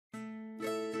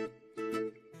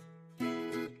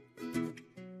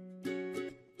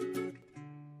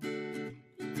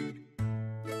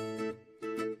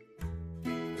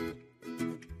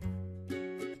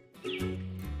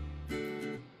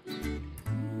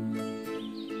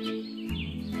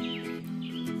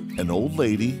An old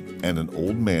lady and an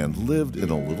old man lived in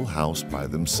a little house by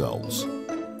themselves.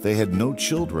 They had no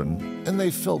children, and they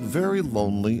felt very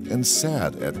lonely and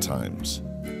sad at times.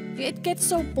 It gets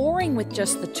so boring with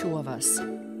just the two of us.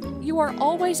 You are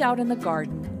always out in the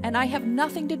garden, and I have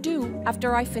nothing to do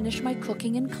after I finish my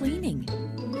cooking and cleaning.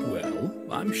 Well,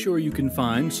 I'm sure you can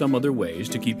find some other ways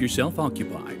to keep yourself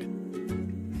occupied.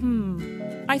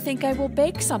 I think I will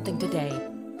bake something today.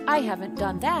 I haven't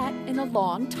done that in a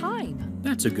long time.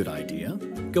 That's a good idea.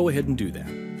 Go ahead and do that.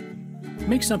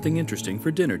 Make something interesting for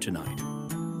dinner tonight.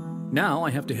 Now I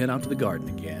have to head out to the garden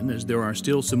again, as there are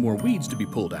still some more weeds to be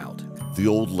pulled out. The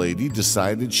old lady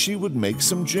decided she would make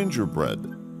some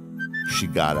gingerbread. She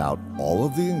got out all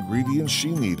of the ingredients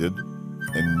she needed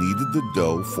and kneaded the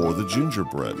dough for the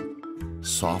gingerbread.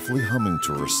 Softly humming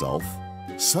to herself,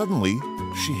 suddenly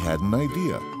she had an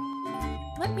idea.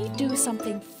 Let me do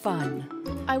something fun.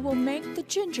 I will make the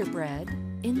gingerbread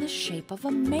in the shape of a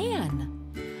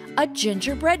man. A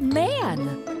gingerbread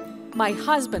man! My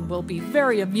husband will be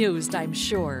very amused, I'm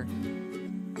sure.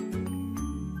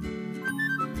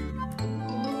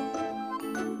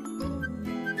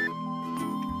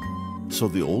 So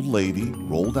the old lady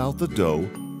rolled out the dough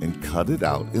and cut it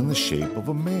out in the shape of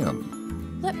a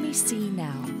man. Let me see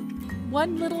now.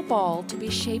 One little ball to be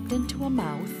shaped into a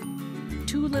mouth,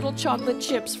 2 little chocolate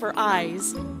chips for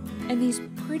eyes, and these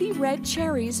pretty red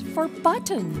cherries for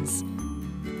buttons.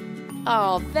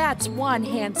 Oh, that's one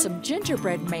handsome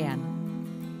gingerbread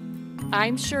man.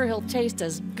 I'm sure he'll taste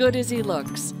as good as he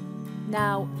looks.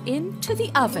 Now, into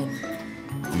the oven.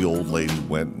 The old lady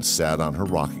went and sat on her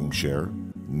rocking chair,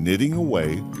 knitting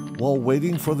away while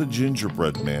waiting for the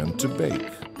gingerbread man to bake.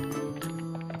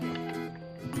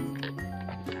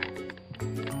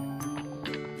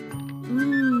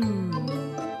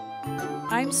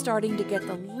 I'm starting to get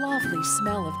the lovely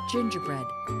smell of gingerbread.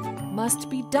 Must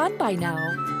be done by now.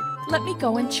 Let me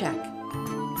go and check.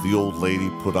 The old lady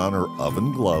put on her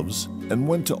oven gloves and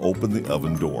went to open the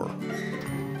oven door.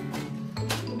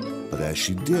 But as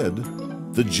she did,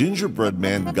 the gingerbread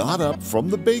man got up from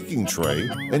the baking tray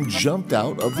and jumped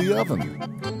out of the oven.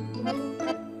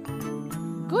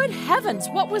 Good heavens,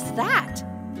 what was that?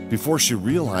 Before she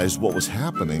realized what was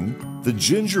happening, the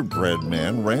gingerbread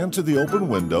man ran to the open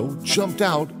window, jumped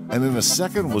out, and in a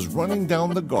second was running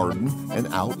down the garden and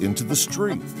out into the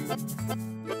street.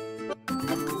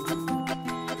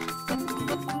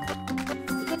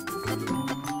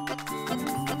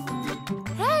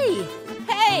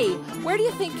 Hey, where do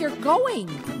you think you're going?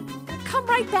 Come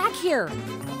right back here.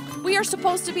 We are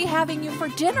supposed to be having you for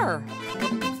dinner.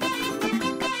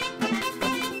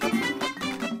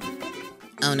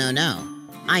 Oh, no.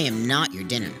 I am not your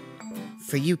dinner.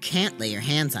 For you can't lay your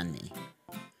hands on me.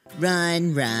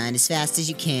 Run as fast as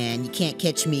you can. You can't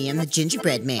catch me. I'm the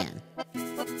gingerbread man.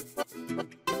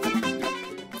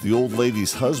 The old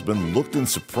lady's husband looked in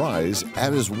surprise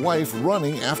at his wife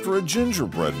running after a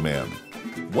gingerbread man.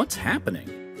 What's happening?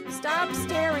 Stop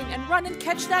staring and run and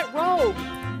catch that rogue.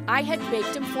 I had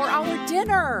baked him for our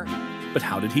dinner. But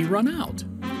how did he run out?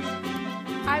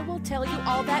 I will tell you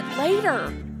all that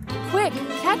later. Quick,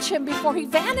 catch him before he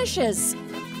vanishes.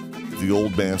 The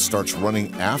old man starts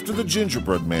running after the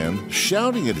gingerbread man,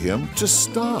 shouting at him to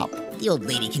stop. The old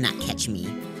lady cannot catch me.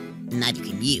 Neither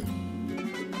can you.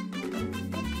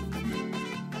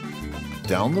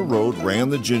 Down the road ran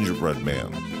the gingerbread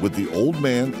man, with the old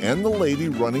man and the lady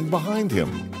running behind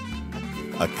him.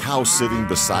 A cow sitting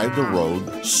beside the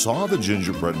road saw the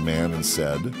gingerbread man and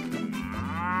said,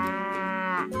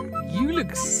 "You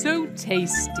look so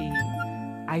tasty.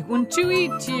 I want to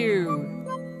eat you."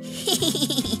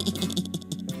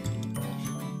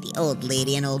 The old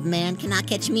lady and old man cannot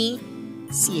catch me.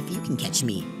 See if you can catch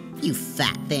me, you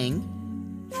fat thing.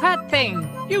 Fat thing,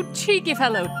 you cheeky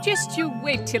fellow, just you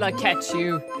wait till I catch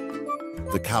you.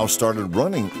 The cow started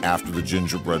running after the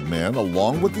gingerbread man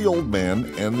along with the old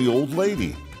man and the old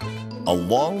lady.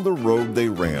 Along the road they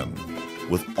ran,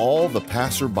 with all the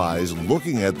passerbys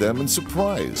looking at them in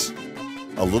surprise.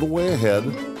 A little way ahead,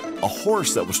 a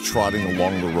horse that was trotting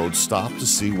along the road stopped to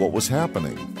see what was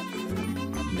happening.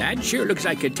 That sure looks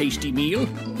like a tasty meal.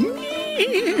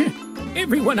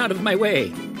 Everyone out of my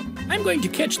way. I'm going to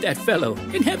catch that fellow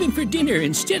and have him for dinner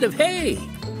instead of hay.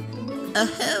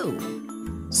 Oh-ho!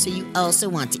 So you also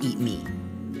want to eat me?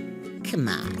 Come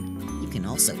on, you can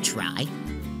also try.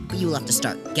 But you will have to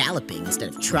start galloping instead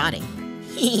of trotting.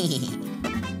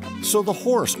 So the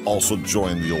horse also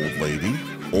joined the old lady,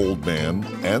 old man,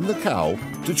 and the cow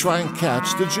to try and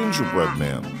catch the gingerbread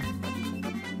man.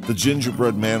 The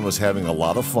gingerbread man was having a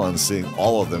lot of fun seeing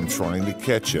all of them trying to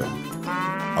catch him.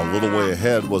 A little way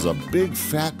ahead was a big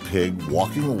fat pig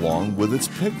walking along with its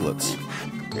piglets.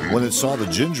 When it saw the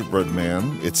gingerbread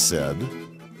man, it said,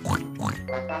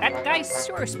 That guy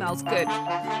sure smells good.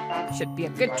 Should be a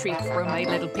good treat for my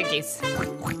little piggies.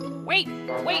 Wait!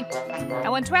 I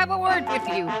want to have a word with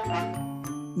you.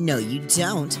 No, you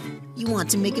don't. You want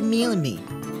to make a meal of me.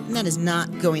 And that is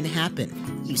not going to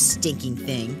happen, you stinking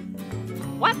thing.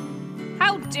 What?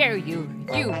 How dare you,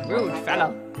 you rude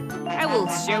fellow. I will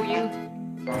show you.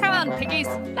 Come on, piggies.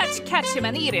 Let's catch him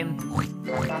and eat him.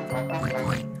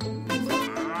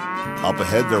 Up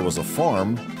ahead there was a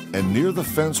farm, and near the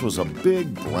fence was a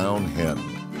big brown hen.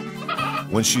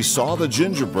 When she saw the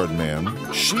gingerbread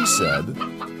man, she said,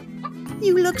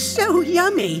 You look so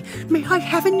yummy. May I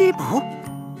have a nibble?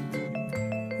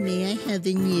 May I have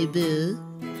a nibble?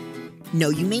 No,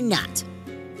 you may not.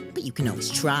 But you can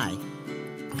always try.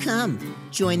 Come,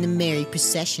 join the merry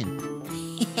procession.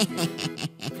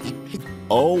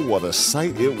 oh, what a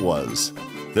sight it was!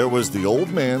 There was the old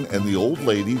man and the old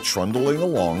lady trundling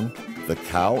along, the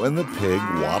cow and the pig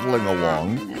waddling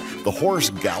along, the horse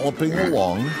galloping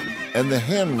along, and the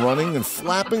hen running and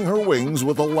flapping her wings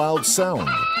with a loud sound.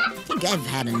 I think I've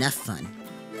had enough fun.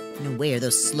 No way are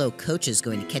those slow coaches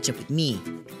going to catch up with me.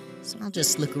 So I'll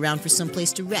just look around for some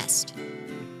place to rest.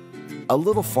 A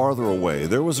little farther away,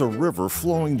 there was a river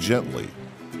flowing gently.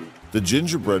 The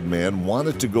gingerbread man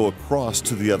wanted to go across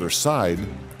to the other side,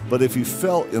 but if he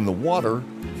fell in the water,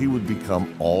 he would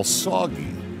become all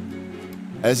soggy.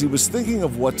 As he was thinking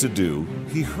of what to do,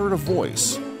 he heard a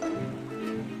voice.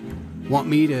 Want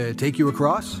me to take you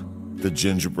across? The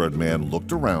gingerbread man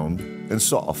looked around and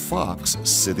saw a fox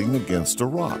sitting against a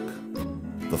rock.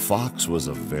 The fox was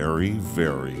a very,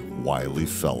 very wily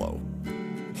fellow.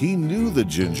 He knew the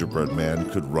gingerbread man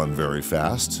could run very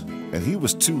fast, and he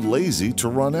was too lazy to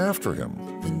run after him.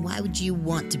 Then why would you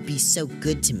want to be so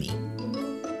good to me?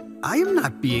 I am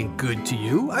not being good to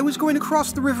you. I was going to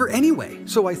cross the river anyway,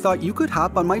 so I thought you could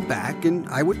hop on my back and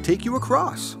I would take you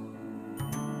across.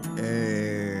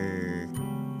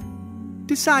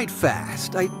 Decide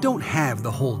fast. I don't have the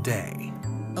whole day.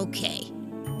 Okay.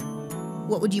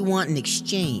 What would you want in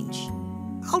exchange?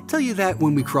 I'll tell you that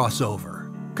when we cross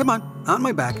over. Come on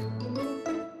my back.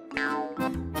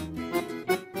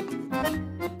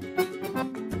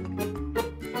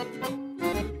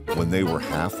 When they were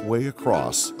halfway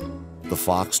across, the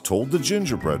fox told the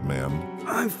gingerbread man,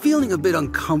 I'm feeling a bit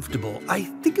uncomfortable. I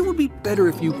think it would be better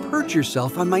if you perch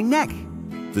yourself on my neck.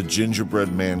 The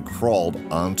gingerbread man crawled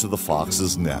onto the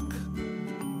fox's neck.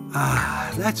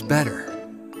 Ah, that's better.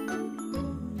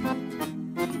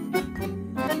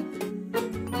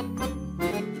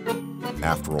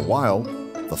 After a while,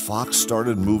 the fox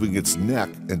started moving its neck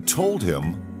and told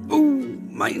him, Ooh,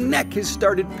 my neck has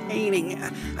started paining.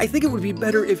 I think it would be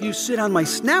better if you sit on my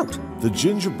snout. The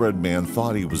gingerbread man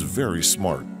thought he was very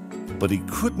smart, but he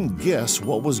couldn't guess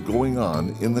what was going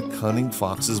on in the cunning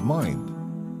fox's mind.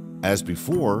 As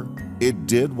before, it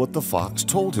did what the fox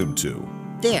told him to.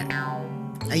 There.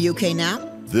 Are you okay now?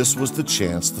 This was the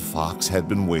chance the fox had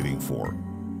been waiting for.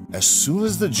 As soon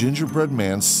as the gingerbread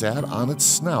man sat on its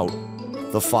snout,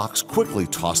 the fox quickly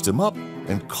tossed him up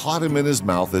and caught him in his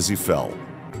mouth as he fell.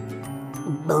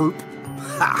 Burp.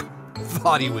 Ha!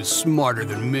 Thought he was smarter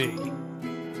than me.